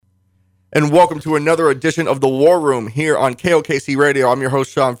And welcome to another edition of the War Room here on KOKC Radio. I'm your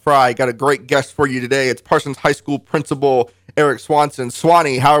host, Sean Fry. Got a great guest for you today. It's Parsons High School Principal Eric Swanson.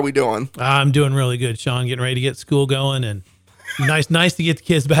 Swanee, how are we doing? I'm doing really good, Sean. Getting ready to get school going, and nice to get the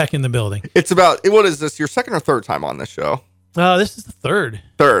kids back in the building. It's about, what is this, your second or third time on this show? This is the third.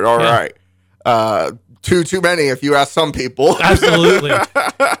 Third, all right. Too many if you ask some people. Absolutely.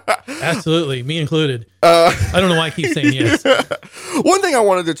 Absolutely, me included. I don't know why I keep saying yes. One thing I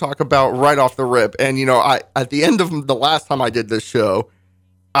wanted to talk about right off the rip, and I at the end of the last time I did this show,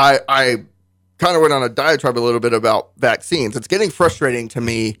 I kind of went on a diatribe a little bit about vaccines. It's getting frustrating to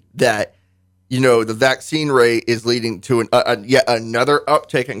me that the vaccine rate is leading to yet another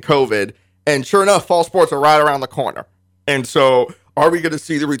uptick in COVID, and sure enough, fall sports are right around the corner. And so, are we going to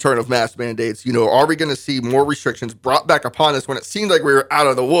see the return of mask mandates? Are we going to see more restrictions brought back upon us when it seemed like we were out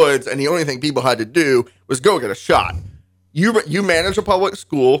of the woods and the only thing people had to do was go get a shot? You manage a public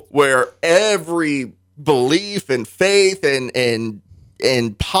school where every belief and faith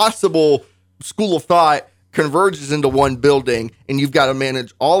and possible school of thought converges into one building, and you've got to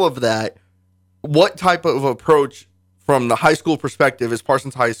manage all of that. What type of approach from the high school perspective is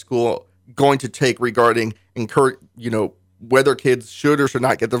Parsons High School going to take regarding whether kids should or should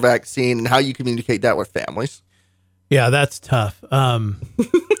not get the vaccine, and how you communicate that with families? Yeah, that's tough. We're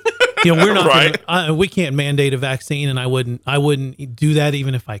not right. We can't mandate a vaccine, and I wouldn't do that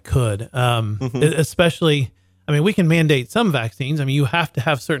even if I could. Especially, we can mandate some vaccines. You have to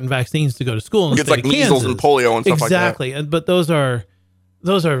have certain vaccines to go to school. It's like measles and polio and stuff exactly. like that. But those are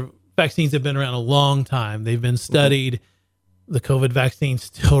vaccines that have been around a long time. They've been studied. The COVID vaccine's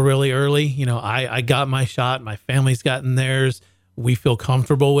still really early. I got my shot. My family's gotten theirs. We feel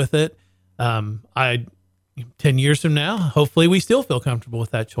comfortable with it. 10 years from now, hopefully we still feel comfortable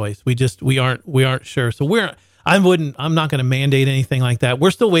with that choice. We aren't sure. So I'm not going to mandate anything like that.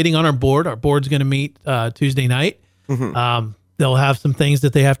 We're still waiting on our board. Our board's going to meet Tuesday night. Mm-hmm. They'll have some things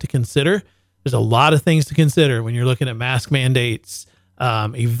that they have to consider. There's a lot of things to consider when you're looking at mask mandates,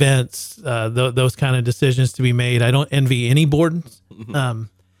 events, those kind of decisions to be made. I don't envy any boards. Mm-hmm.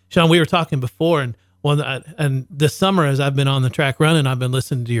 Sean, we were talking before, and this summer, as I've been on the track running, I've been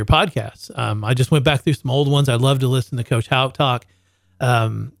listening to your podcasts. I just went back through some old ones. I love to listen to Coach Houck talk,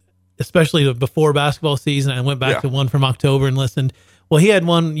 especially before basketball season. I went back to one from October and listened. Well, he had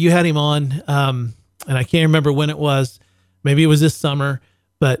one, you had him on, and I can't remember when it was. Maybe it was this summer,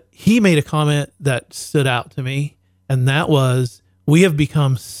 but he made a comment that stood out to me, and that was, we have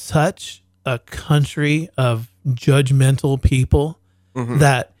become such a country of judgmental people. Mm-hmm.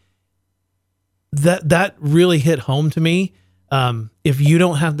 that really hit home to me. If you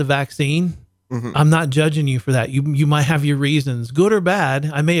don't have the vaccine, mm-hmm. I'm not judging you for that. You might have your reasons, good or bad.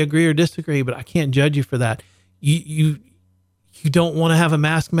 I may agree or disagree, but I can't judge you for that. You don't want to have a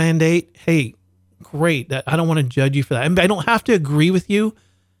mask mandate. Hey, great. I don't want to judge you for that. I don't have to agree with you,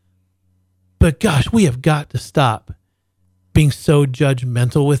 but gosh, we have got to stop being so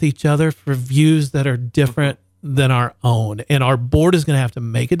judgmental with each other for views that are different than our own. And our board is going to have to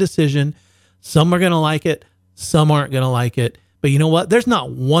make a decision. Some are going to like it. Some aren't going to like it. But you know what? There's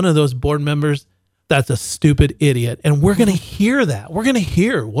not one of those board members that's a stupid idiot. And we're going to hear that. We're going to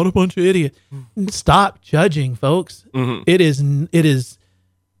hear, what a bunch of idiots. Stop judging, folks. Mm-hmm. It is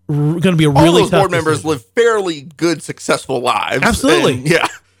going to be a really tough all those board members decision. live fairly good, successful lives. Absolutely.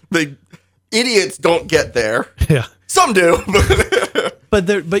 And idiots don't get there. Yeah. Some do.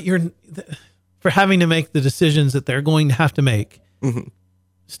 but you're, for having to make the decisions that they're going to have to make, mm-hmm.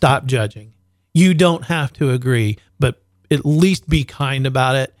 Stop judging. You don't have to agree, but at least be kind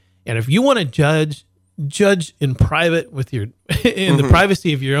about it. And if you want to judge in private with in mm-hmm. the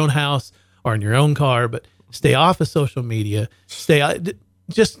privacy of your own house or in your own car, but stay off of social media.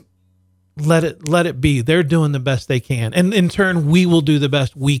 Just let it be. They're doing the best they can. And in turn, we will do the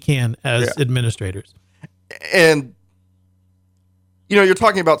best we can as administrators. And you're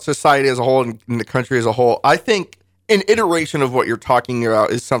talking about society as a whole and the country as a whole. I think an iteration of what you're talking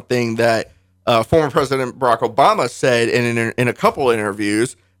about is something that former President Barack Obama said in a couple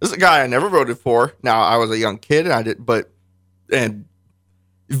interviews. This is a guy I never voted for. Now, I was a young kid, and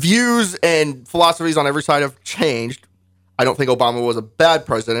views and philosophies on every side have changed. I don't think Obama was a bad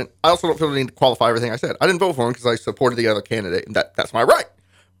president. I also don't feel the need to qualify everything I said. I didn't vote for him because I supported the other candidate, and that's my right.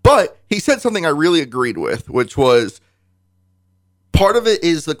 But he said something I really agreed with, which was, part of it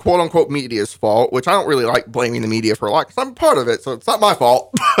is the quote-unquote media's fault, which I don't really like blaming the media for a lot because I'm part of it, so it's not my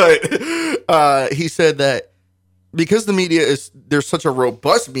fault. But he said that because the media there's such a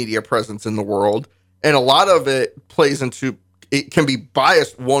robust media presence in the world, and a lot of it it can be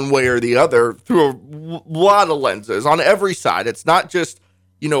biased one way or the other through a lot of lenses on every side. It's not just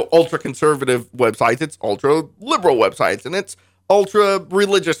ultra conservative websites, it's ultra liberal websites, and it's ultra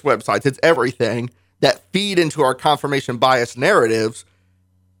religious websites. It's everything that feed into our confirmation bias narratives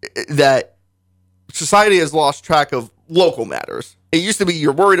that society has lost track of local matters. It used to be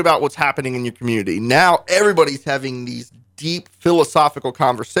you're worried about what's happening in your community. Now everybody's having these deep philosophical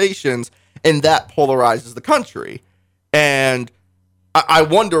conversations, and that polarizes the country. And I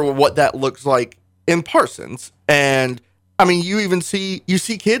wonder what that looks like in Parsons. And I mean, you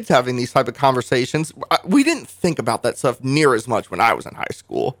see kids having these type of conversations. We didn't think about that stuff near as much when I was in high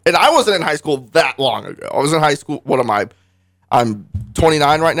school. And I wasn't in high school that long ago. I was in high school. What am I? I'm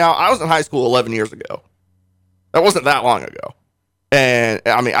 29 right now. I was in high school 11 years ago. That wasn't that long ago. And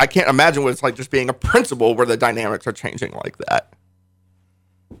I mean, I can't imagine what it's like just being a principal where the dynamics are changing like that.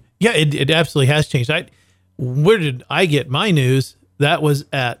 Yeah, it absolutely has changed. Where did I get my news? That was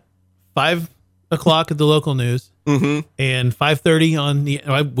at 5 o'clock at the local news, and 5:30 on the.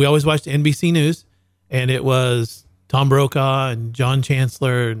 We always watched NBC News, and it was Tom Brokaw and John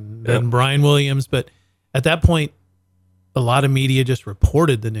Chancellor and Brian Williams. But at that point, a lot of media just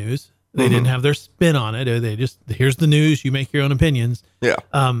reported the news. They didn't have their spin on it. They just, here's the news. You make your own opinions. Yeah.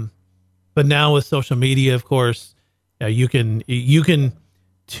 But now with social media, of course, you can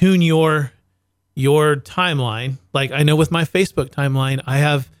tune your timeline. Like I know with my Facebook timeline, I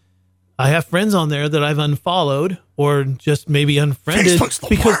have friends on there that I've unfollowed or just maybe unfriended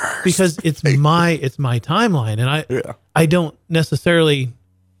because it's my timeline, and I don't necessarily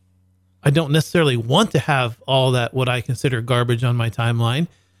want to have all that what I consider garbage on my timeline.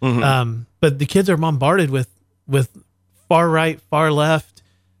 But the kids are bombarded with far right, far left,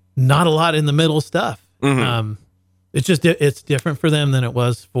 not a lot in the middle stuff. It's just, it's different for them than it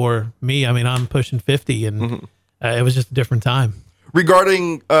was for me. I mean, I'm pushing 50 and it was just a different time.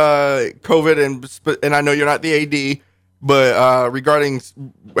 Regarding COVID, and I know you're not the AD, but regarding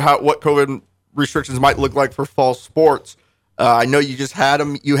what COVID restrictions might look like for fall sports, I know you just had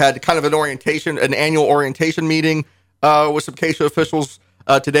them. You had kind of an annual orientation meeting with some Keisha officials.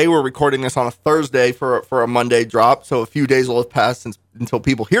 Today we're recording this on a Thursday for a Monday drop, so a few days will have passed until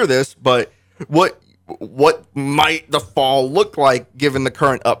people hear this. But what might the fall look like given the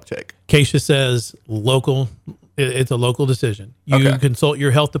current uptick? Keisha says local. It's a local decision. You consult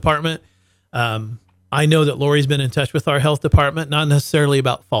your health department. I know that Lori's been in touch with our health department, not necessarily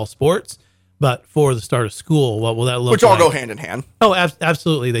about fall sports, but for the start of school. What will that look like? Which all go hand in hand. Oh,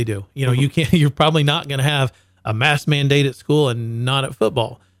 absolutely they do. You can't. You're probably not going to have a mask mandate at school and not at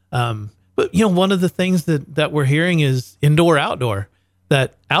football. But one of the things that we're hearing is indoor, outdoor.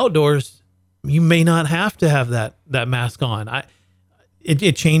 That outdoors, you may not have to have that mask on.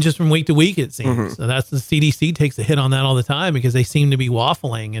 It changes from week to week, it seems. So that's the CDC takes a hit on that all the time because they seem to be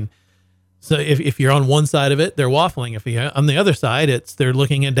waffling. And so if you're on one side of it, they're waffling. If you're on the other side, they're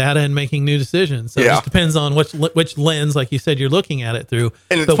looking at data and making new decisions. So it just depends on which lens, like you said, you're looking at it through.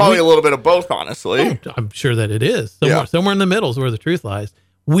 And it's probably a little bit of both, honestly. I'm sure that it is. Somewhere in the middle is where the truth lies.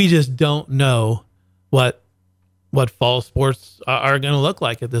 We just don't know what fall sports are going to look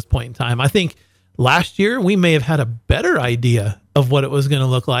like at this point in time. I think last year we may have had a better idea of what it was going to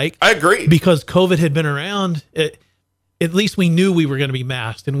look like. I agree. Because COVID had been around. At least we knew we were going to be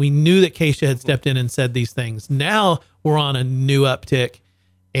masked, and we knew that Keisha had stepped in and said these things. Now we're on a new uptick,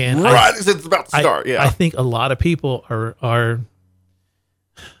 and right as it's about to start. I think a lot of people are.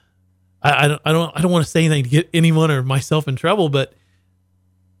 I don't want to say anything to get anyone or myself in trouble, but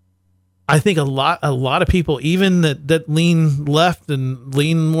I think a lot of people, even that lean left and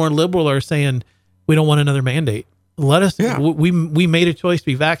lean more liberal, are saying we don't want another mandate. Let us. Yeah. We made a choice to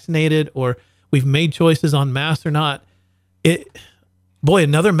be vaccinated, or we've made choices on masks or not.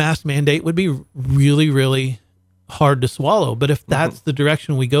 Another mask mandate would be really, really hard to swallow. But if that's the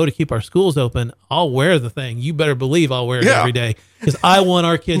direction we go to keep our schools open, I'll wear the thing. You better believe I'll wear it every day because I want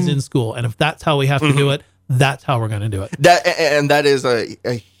our kids in school. And if that's how we have to do it, that's how we're going to do it. That is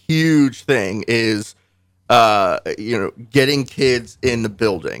a huge thing is, getting kids in the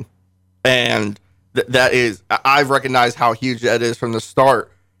building. And that is, I've recognized how huge that is from the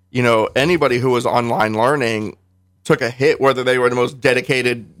start. Anybody who was online learning took a hit, whether they were the most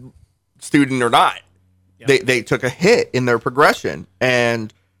dedicated student or not. Yeah. They took a hit in their progression,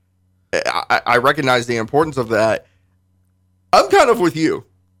 and I recognize the importance of that. I'm kind of with you.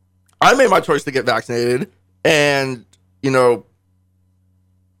 I made my choice to get vaccinated, and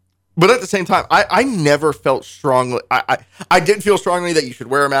but at the same time, I never felt strongly. I did feel strongly that you should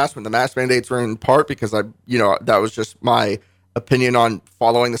wear a mask when the mask mandates were in part because that was just my opinion on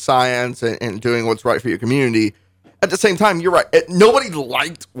following the science and doing what's right for your community. At the same time, you're right. Nobody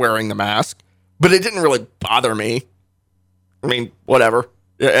liked wearing the mask, but it didn't really bother me. I mean, whatever.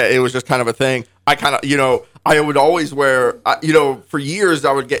 It was just kind of a thing. I kind of, I would always wear, for years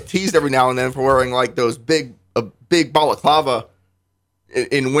I would get teased every now and then for wearing like those big balaclava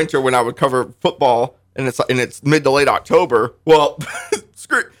in winter when I would cover football, and it's mid to late October. Well,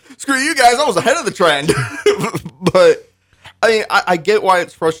 screw you guys, I was ahead of the trend. But I mean, I get why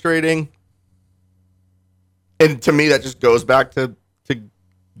it's frustrating, and to me that just goes back to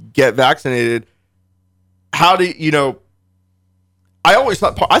get vaccinated. How do I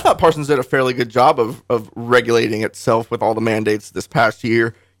thought Parsons did a fairly good job of regulating itself with all the mandates this past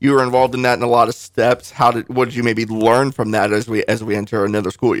year. You were involved in that in a lot of steps. What did you maybe learn from that as we enter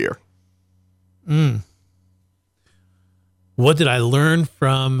another school year? What did I learn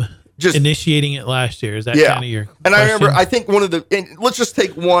from just initiating it last year? Is that kind of your question? And I remember, I think let's just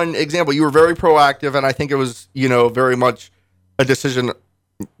take one example. You were very proactive, and I think it was, very much a decision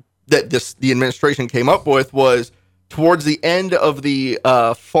that the administration came up with was towards the end of the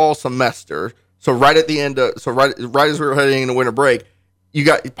fall semester. So right at the end, right as we were heading into winter break, you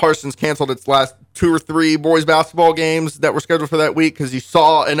got Parsons canceled its last 2 or 3 boys basketball games that were scheduled for that week because you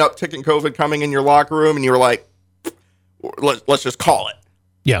saw an uptick in COVID coming in your locker room, and you were like, let's just call it.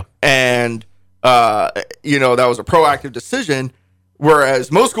 Yeah. And, that was a proactive decision,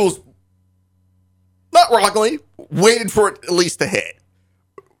 whereas most schools, not wrongly, waited for it at least to hit.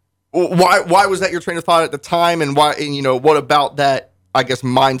 Why was that your train of thought at the time, and why? And what about that? I guess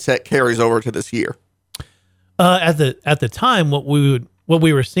mindset carries over to this year. At the time, what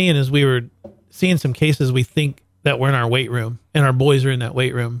we were seeing is we were seeing some cases we think that were in our weight room, and our boys are in that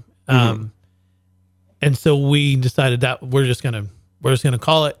weight room. And so we decided that we're just gonna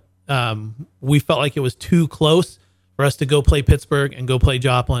call it. We felt like it was too close for us to go play Pittsburgh and go play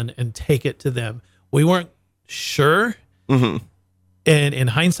Joplin and take it to them. We weren't sure. Mm-hmm. And in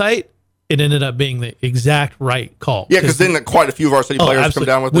hindsight, it ended up being the exact right call. Yeah, because then quite a few varsity players come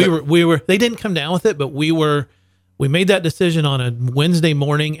down with it. They didn't come down with it, but we made that decision on a Wednesday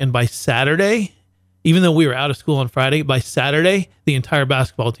morning, and by Saturday, even though we were out of school on Friday, by Saturday, the entire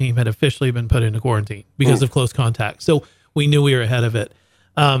basketball team had officially been put into quarantine because of close contact. So we knew we were ahead of it.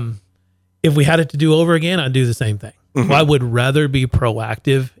 If we had it to do over again, I'd do the same thing. Mm-hmm. I would rather be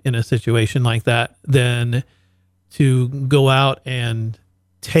proactive in a situation like that than to go out and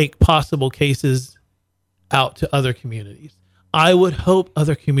take possible cases out to other communities. I would hope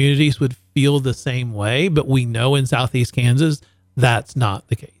other communities would feel the same way, but we know in Southeast Kansas, that's not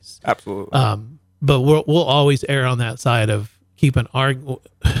the case. Absolutely. But we'll always err on that side of keeping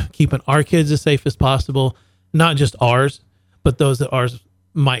our kids as safe as possible, not just ours, but those that ours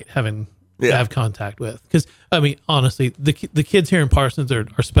might have contact with. Because, I mean, honestly, the kids here in Parsons are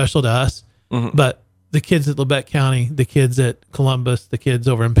special to us, but the kids at Labette County, the kids at Columbus, the kids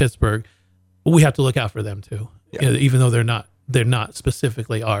over in Pittsburgh, we have to look out for them too. Yeah. Even though they're not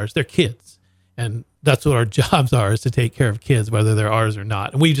specifically ours, they're kids, and that's what our jobs are, is to take care of kids, whether they're ours or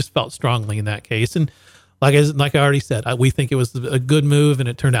not. And we just felt strongly in that case. And like I already said, we think it was a good move, and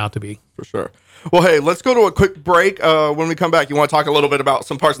it turned out to be. For sure. Well, hey, let's go to a quick break. When we come back, you want to talk a little bit about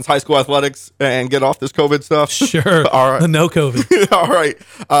some Parsons High School athletics and get off this COVID stuff? Sure. All right. No COVID. All right.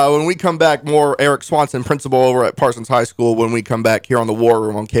 When we come back, more Eric Swanson, principal over at Parsons High School, when we come back here on the War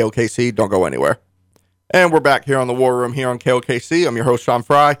Room on KOKC. Don't go anywhere. And we're back here on the War Room here on KOKC. I'm your host, Sean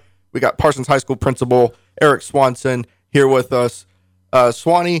Fry. We got Parsons High School principal Eric Swanson here with us.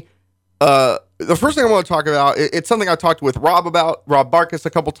 Swanee, the first thing I want to talk about, it's something I talked with Rob Barkus a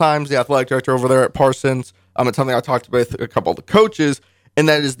couple times, the athletic director over there at Parsons. It's something I talked with a couple of the coaches, and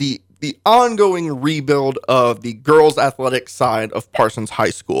that is the ongoing rebuild of the girls' athletic side of Parsons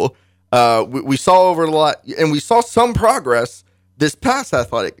High School. We saw over a lot, and we saw some progress this past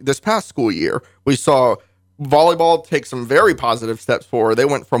school year. We saw volleyball take some very positive steps forward. They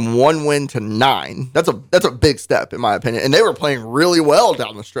went from 1 win to 9. That's a big step in my opinion. And they were playing really well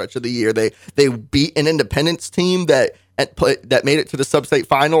down the stretch of the year. They beat an Independence team that made it to the sub-state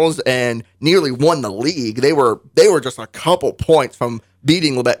finals and nearly won the league. They were just a couple points from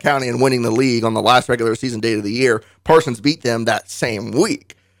beating Labette County and winning the league on the last regular season date of the year. Parsons beat them that same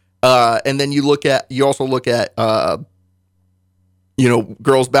week. And then you also look at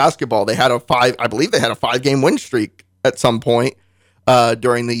girls basketball. They had a 5-game win streak at some point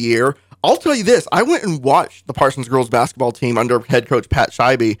during the year. I'll tell you this. I went and watched the Parsons girls basketball team under head coach Pat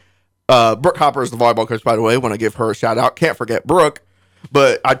Scheibe. Brooke Hopper is the volleyball coach, by the way. Want to give her a shout out. Can't forget Brooke.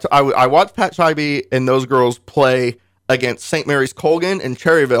 But I watched Pat Scheibe and those girls play against St. Mary's Colgan and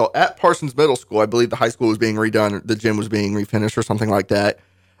Cherryville at Parsons Middle School. I believe the high school was being redone. The gym was being refinished or something like that.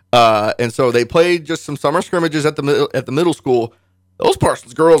 And so they played just some summer scrimmages at the middle school. those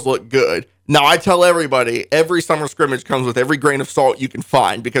Parsons girls look good. Now, I tell everybody, every summer scrimmage comes with every grain of salt you can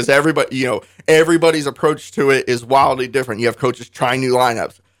find because everybody's approach to it is wildly different. You have coaches trying new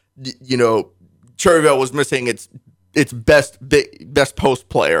lineups. Cherryville was missing its best post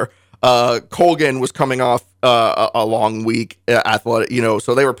player. Colgan was coming off a long week athletic,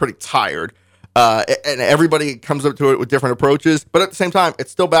 so they were pretty tired. And everybody comes up to it with different approaches. But at the same time,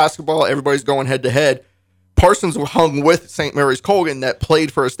 it's still basketball. Everybody's going head to head. Parsons hung with St. Mary's Colgan that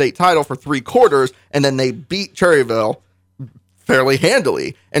played for a state title for 3 quarters, and then they beat Cherryville fairly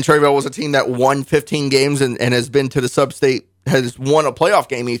handily. And Cherryville was a team that won 15 games and has been to the sub-state, has won a playoff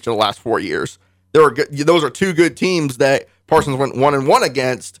game each of the last 4 years. Those are 2 good teams that Parsons went 1-1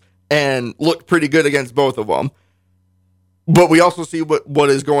 against and looked pretty good against both of them. But we also see what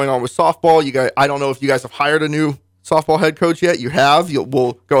is going on with softball. You guys, I don't know if you guys have hired a new softball head coach yet. You have.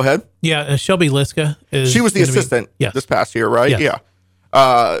 We'll go ahead. Yeah, Shelby Liska she was the assistant this past year, right? Yes.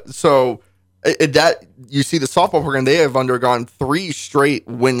 Yeah. So that you see the softball program, they have undergone 3 straight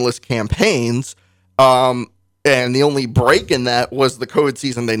winless campaigns. And the only break in that was the COVID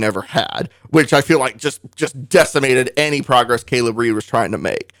season they never had, which I feel like just decimated any progress Caleb Reed was trying to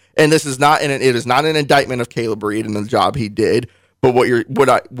make. And it is not an indictment of Caleb Reed and the job he did, but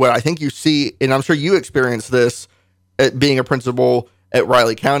what I think you see, and I'm sure you experienced this at being a principal at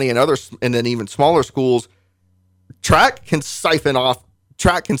Riley County and then even smaller schools, track can siphon off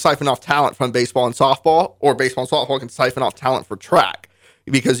talent from baseball and softball, or baseball and softball can siphon off talent for track,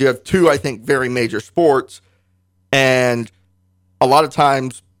 because you have 2, I think, very major sports. And a lot of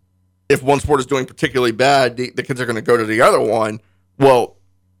times, if one sport is doing particularly bad, the kids are going to go to the other one. Well,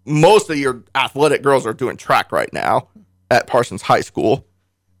 most of your athletic girls are doing track right now at Parsons High School.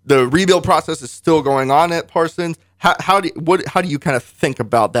 The rebuild process is still going on at Parsons. How do you kind of think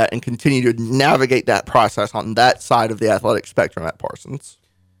about that and continue to navigate that process on that side of the athletic spectrum at Parsons?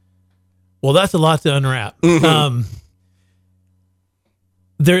 Well, that's a lot to unwrap. Mm-hmm.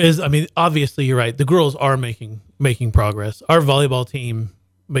 There is, obviously you're right. The girls are making progress. Our volleyball team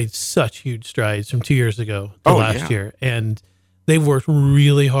made such huge strides from 2 years ago to last year. And they've worked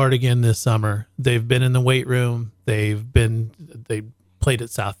really hard again this summer. They've been in the weight room. They played at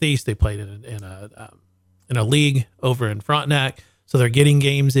Southeast. They played in a league over in Frontenac. So they're getting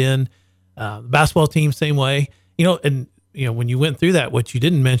games in. The basketball team, same way. When you went through that, what you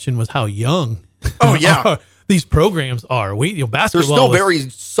didn't mention was how young these programs are. Basketball, they're still very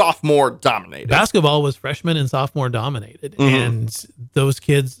sophomore dominated. Basketball was freshman and sophomore dominated. Mm-hmm. And those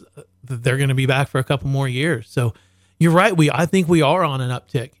kids, they're going to be back for a couple more years. So you're right. I think we are on an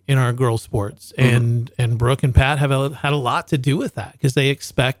uptick in our girls sports, and Brooke and Pat had a lot to do with that, because they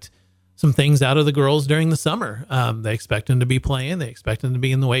expect some things out of the girls during the summer. They expect them to be playing. They expect them to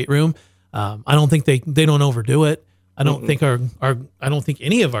be in the weight room. I don't think they don't overdo it. I don't think I don't think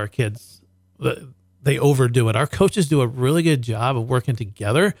any of our kids, they overdo it. Our coaches do a really good job of working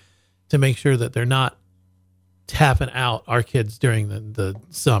together to make sure that they're not tapping out our kids during the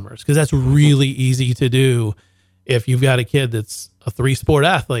summers, because that's really easy to do. If you've got a kid that's a 3-sport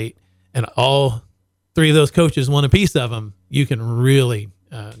athlete and all 3 of those coaches want a piece of them, you can really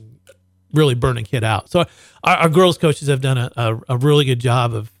burn a kid out. So our girls coaches have done a really good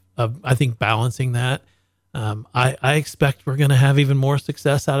job of I think, balancing that. I expect we're going to have even more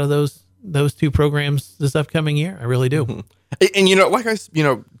success out of those 2 programs this upcoming year. I really do. Mm-hmm.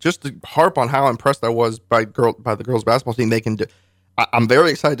 And just to harp on how impressed I was by the girls basketball team, they can do. I'm very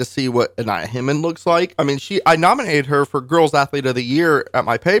excited to see what Anaya Hinman looks like. I nominated her for Girls Athlete of the Year at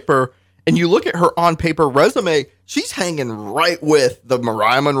my paper, and you look at her on paper resume, she's hanging right with the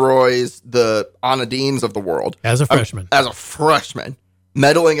Mariah Monroys, the Anna Deans of the world. As a freshman.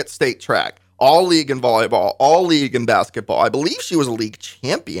 Medaling at state track, all league in volleyball, all league in basketball. I believe she was a league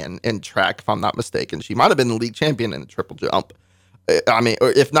champion in track, if I'm not mistaken. She might have been the league champion in the triple jump.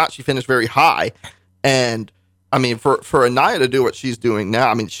 Or if not, she finished very high. And for Anaya to do what she's doing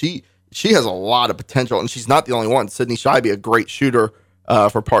now, she has a lot of potential, and she's not the only one. Sydney Scheibe, a great shooter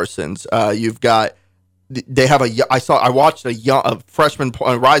for Parsons. You've got, I watched a freshman,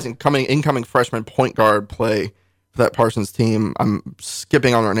 incoming freshman point guard play for that Parsons team. I'm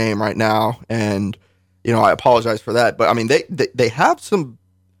skipping on her name right now, and I apologize for that. But they have some.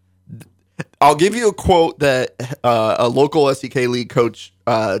 I'll give you a quote that a local SEK league coach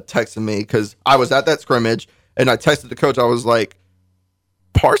texted me, because I was at that scrimmage. And I texted the coach. I was like,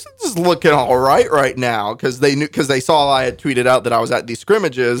 Parsons is looking all right now, because they saw I had tweeted out that I was at these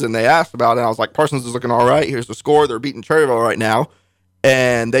scrimmages, and they asked about it. And I was like, Parsons is looking all right. Here's the score. They're beating Cherryville right now.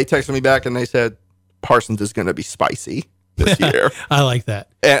 And they texted me back and they said, Parsons is going to be spicy this year. I like that.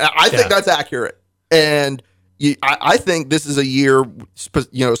 And I think that's accurate. And I think this is a year,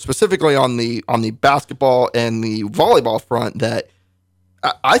 specifically on the basketball and the volleyball front, that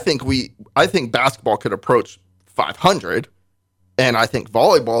I think basketball could approach 500, and I think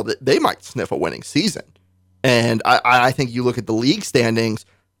volleyball that they might sniff a winning season. And I think you look at the league standings,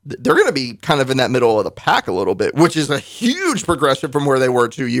 they're going to be kind of in that middle of the pack a little bit, which is a huge progression from where they were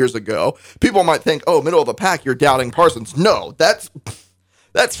 2 years ago. People might think, oh, middle of the pack, you're doubting Parsons. No, that's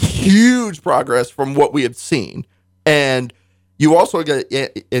huge progress from what we have seen. And you also got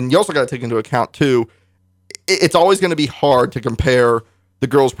to take into account too, it's always going to be hard to compare the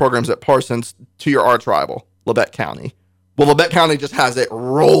girls programs at Parsons to your arch rival, Labette County. Well, Labette County just has it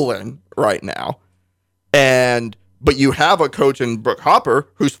rolling right now. But you have a coach in Brooke Hopper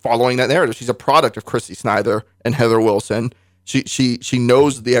who's following that narrative. She's a product of Christy Snyder and Heather Wilson. She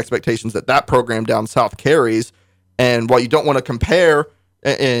knows the expectations that program down south carries. And while you don't want to compare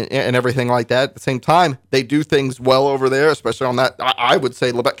and everything like that, at the same time, they do things well over there, especially on that. I would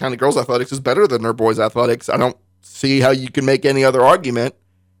say Labette County girls athletics is better than their boys athletics. I don't see how you can make any other argument.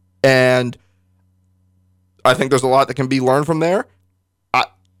 And I think there's a lot that can be learned from there.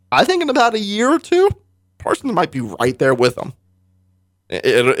 I think in about a year or two, Parsons might be right there with them.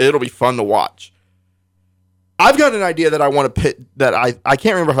 It'll be fun to watch. I've got an idea that I want to pitch, that I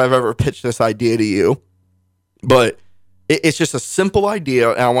can't remember if I've ever pitched this idea to you, but it's just a simple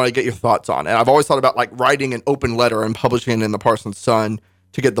idea, and I want to get your thoughts on it. I've always thought about like writing an open letter and publishing it in the Parsons Sun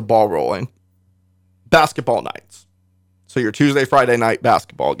to get the ball rolling. Basketball nights. So your Tuesday, Friday night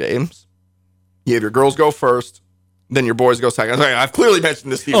basketball games. You have your girls go first, then your boys go second. I've clearly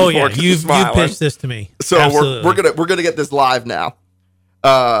mentioned this to you before. Yeah, you pitched this to me. So we're gonna get this live now.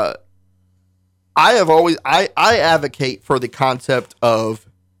 I advocate for the concept of,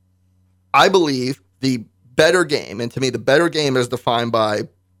 I believe the better game, and to me the better game is defined by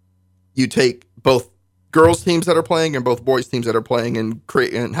you take both girls teams that are playing and both boys teams that are playing and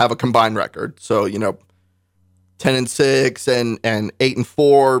create and have a combined record. So 10-6 and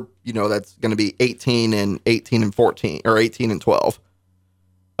 8-4. That's going to be 18 and 14, or 18 and 12.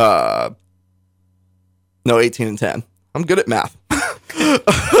 No, 18 and 10. I'm good at math.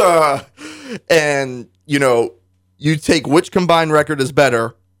 And you take which combined record is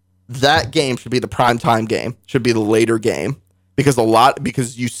better. That game should be the primetime game. Should be the later game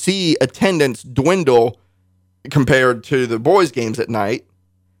because you see attendance dwindle compared to the boys' games at night.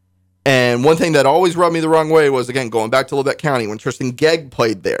 And one thing that always rubbed me the wrong way was, again, going back to Labette County, when Tristan Gegg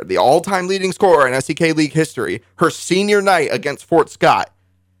played there, the all-time leading scorer in SEK League history, her senior night against Fort Scott.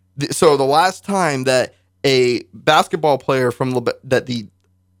 So the last time that a basketball player from Labette, that the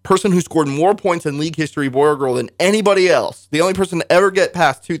person who scored more points in league history, boy or girl, than anybody else, the only person to ever get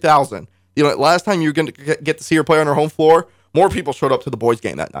past 2,000, last time you were going to get to see her play on her home floor, more people showed up to the boys'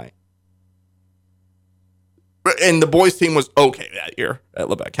 game that night. And the boys' team was okay that year at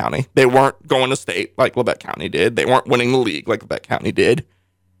Labette County. They weren't going to state like Labette County did. They weren't winning the league like Labette County did.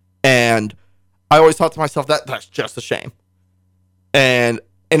 And I always thought to myself, that's just a shame. And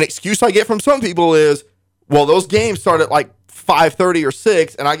an excuse I get from some people is, well, those games start at like 5:30 or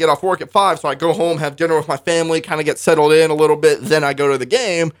 6, and I get off work at 5, so I go home, have dinner with my family, kind of get settled in a little bit, then I go to the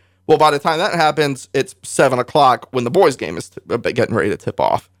game. Well, by the time that happens, it's 7 o'clock when the boys' game is getting ready to tip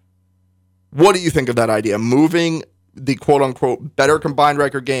off. What do you think of that idea? Moving the quote-unquote better combined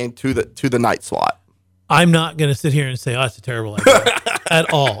record game to the night slot. I'm not going to sit here and say, oh, it's a terrible idea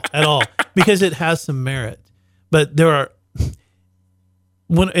at all, because it has some merit. But there are,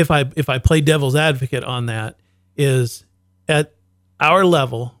 if I play devil's advocate on that, is at our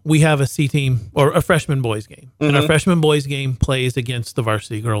level, we have a C team or a freshman boys game. Mm-hmm. And our freshman boys game plays against the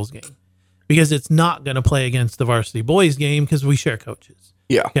varsity girls game, because it's not going to play against the varsity boys game because we share coaches.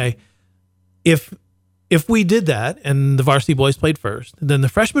 Yeah. Okay. If we did that and the varsity boys played first, then the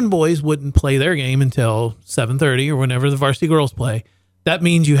freshman boys wouldn't play their game until 7:30 or whenever the varsity girls play. That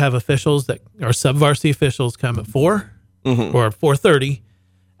means you have officials that are sub-varsity officials come at 4 or 4:30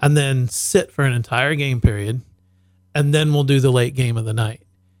 and then sit for an entire game period, and then we'll do the late game of the night.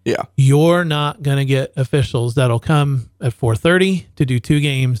 Yeah. You're not going to get officials that'll come at 4:30 to do 2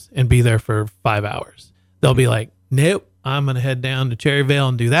 games and be there for 5 hours. They'll be like, nope, I'm going to head down to Cherryvale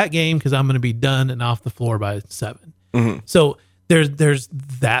and do that game because I'm going to be done and off the floor by 7. Mm-hmm. So there's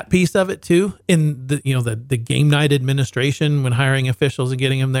that piece of it too. In the game night administration, when hiring officials and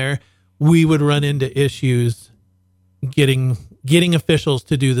getting them there, we would run into issues getting officials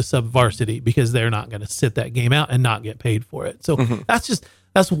to do the sub varsity because they're not going to sit that game out and not get paid for it. So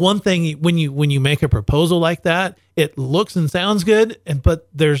that's one thing. When you make a proposal like that, it looks and sounds good, but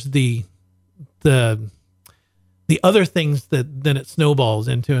there's the other things that then it snowballs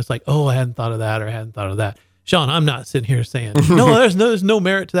into. It's like, oh, I hadn't thought of that, or I hadn't thought of that. Sean, I'm not sitting here saying, no, there's no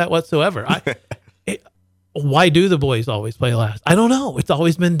merit to that whatsoever. Why do the boys always play last? I don't know. It's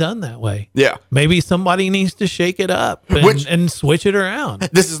always been done that way. Yeah. Maybe somebody needs to shake it up and switch it around.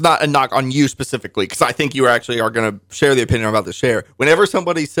 This is not a knock on you specifically, because I think you actually are going to share the opinion about the share. Whenever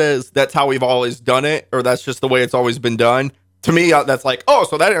somebody says that's how we've always done it, or that's just the way it's always been done, to me, that's like, oh,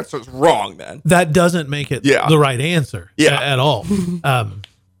 so that answer's wrong then. That doesn't make it the right answer at all.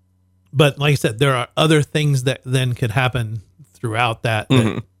 But like I said, there are other things that then could happen throughout that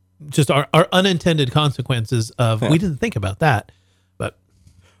just are unintended consequences of we didn't think about that. But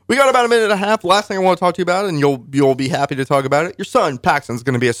we got about a minute and a half. Last thing I want to talk to you about, and you'll be happy to talk about it. Your son Paxton's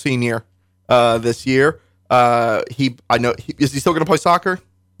going to be a senior this year. Is he still going to play soccer?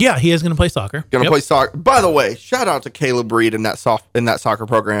 Yeah, he is going to play soccer. Going to play soccer. By the way, shout out to Caleb Reed in that soccer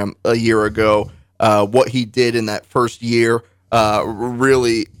program a year ago. What he did in that first year,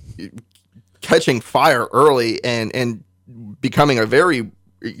 really catching fire early and becoming a very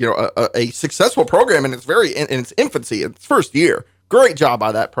a successful program in its infancy, its first year. Great job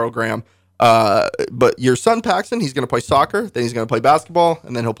by that program. But your son Paxton, he's going to play soccer, then he's going to play basketball,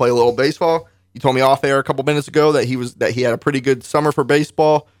 and then he'll play a little baseball. You told me off air a couple minutes ago that he had a pretty good summer for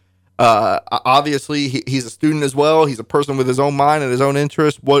baseball. Obviously, he's a student as well. He's a person with his own mind and his own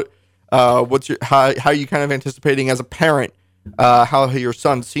interest. How are you kind of anticipating as a parent how your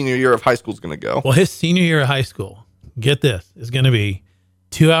son's senior year of high school is going to go? Well, his senior year of high school, get this, is going to be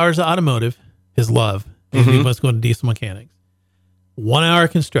 2 hours of automotive, his love. He must go into diesel mechanics. 1 hour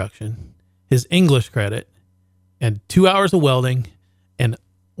of construction, his English credit, and 2 hours of welding, and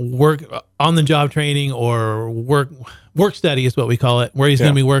work on the job training or work study is what we call it, where he's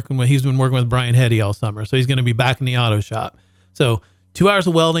going to be working with. He's been working with Brian Hetty all summer, so he's going to be back in the auto shop. So 2 hours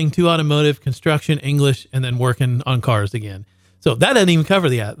of welding, 2 automotive, construction, English, and then working on cars again. So that doesn't even cover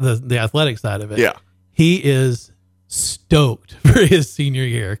the athletic side of it. Yeah, he is stoked for his senior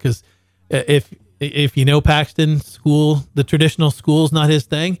year, because if you know Paxton, the traditional school's not his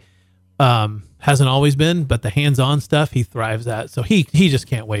thing. Hasn't always been, but the hands-on stuff he thrives at. So he just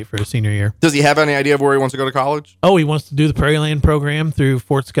can't wait for his senior year. Does he have any idea of where he wants to go to college? Oh, he wants to do the Prairie Land program through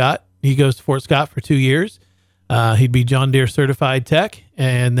Fort Scott. He goes to Fort Scott for 2 years. He'd be John Deere certified tech,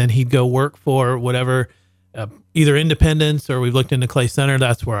 and then he'd go work for whatever, either Independence, or we've looked into Clay Center.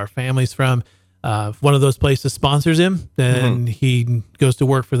 That's where our family's from. If one of those places sponsors him, then he goes to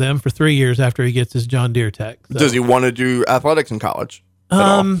work for them for 3 years after he gets his John Deere tech. So, does he want to do athletics in college?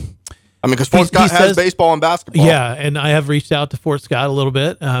 Because Fort Scott has baseball and basketball. Yeah, and I have reached out to Fort Scott a little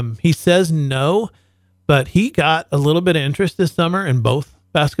bit. He says no, but he got a little bit of interest this summer in both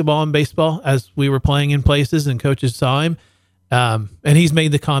basketball and baseball as we were playing in places and coaches saw him. And he's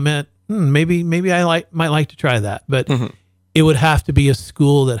made the comment, maybe I might like to try that. But it would have to be a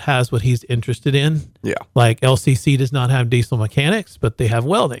school that has what he's interested in. Yeah. Like LCC does not have diesel mechanics, but they have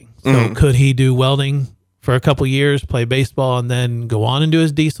welding. So could he do welding for a couple years, play baseball, and then go on and do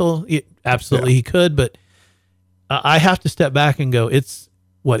his diesel? Absolutely, he could, but I have to step back and go, it's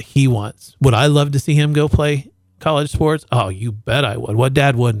what he wants. Would I love to see him go play college sports? Oh, you bet I would. What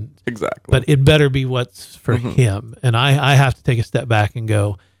dad wouldn't? Exactly. But it better be what's for him. And I have to take a step back and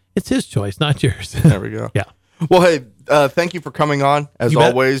go, it's his choice, not yours. There we go. Yeah. Well, hey, thank you for coming on. As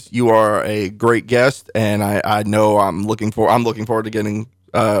always, you are a great guest, and I know I'm looking forward to getting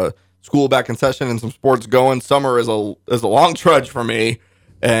school back in session and some sports going. Summer is a long trudge for me,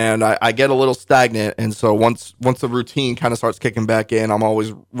 and I get a little stagnant. And so once the routine kind of starts kicking back in, I'm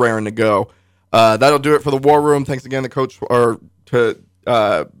always raring to go. That'll do it for the War Room. Thanks again to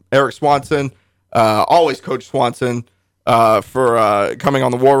Eric Swanson, always Coach Swanson, for coming on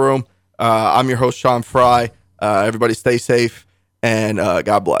the War Room. I'm your host, Sean Fry. Everybody stay safe, and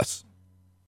God bless.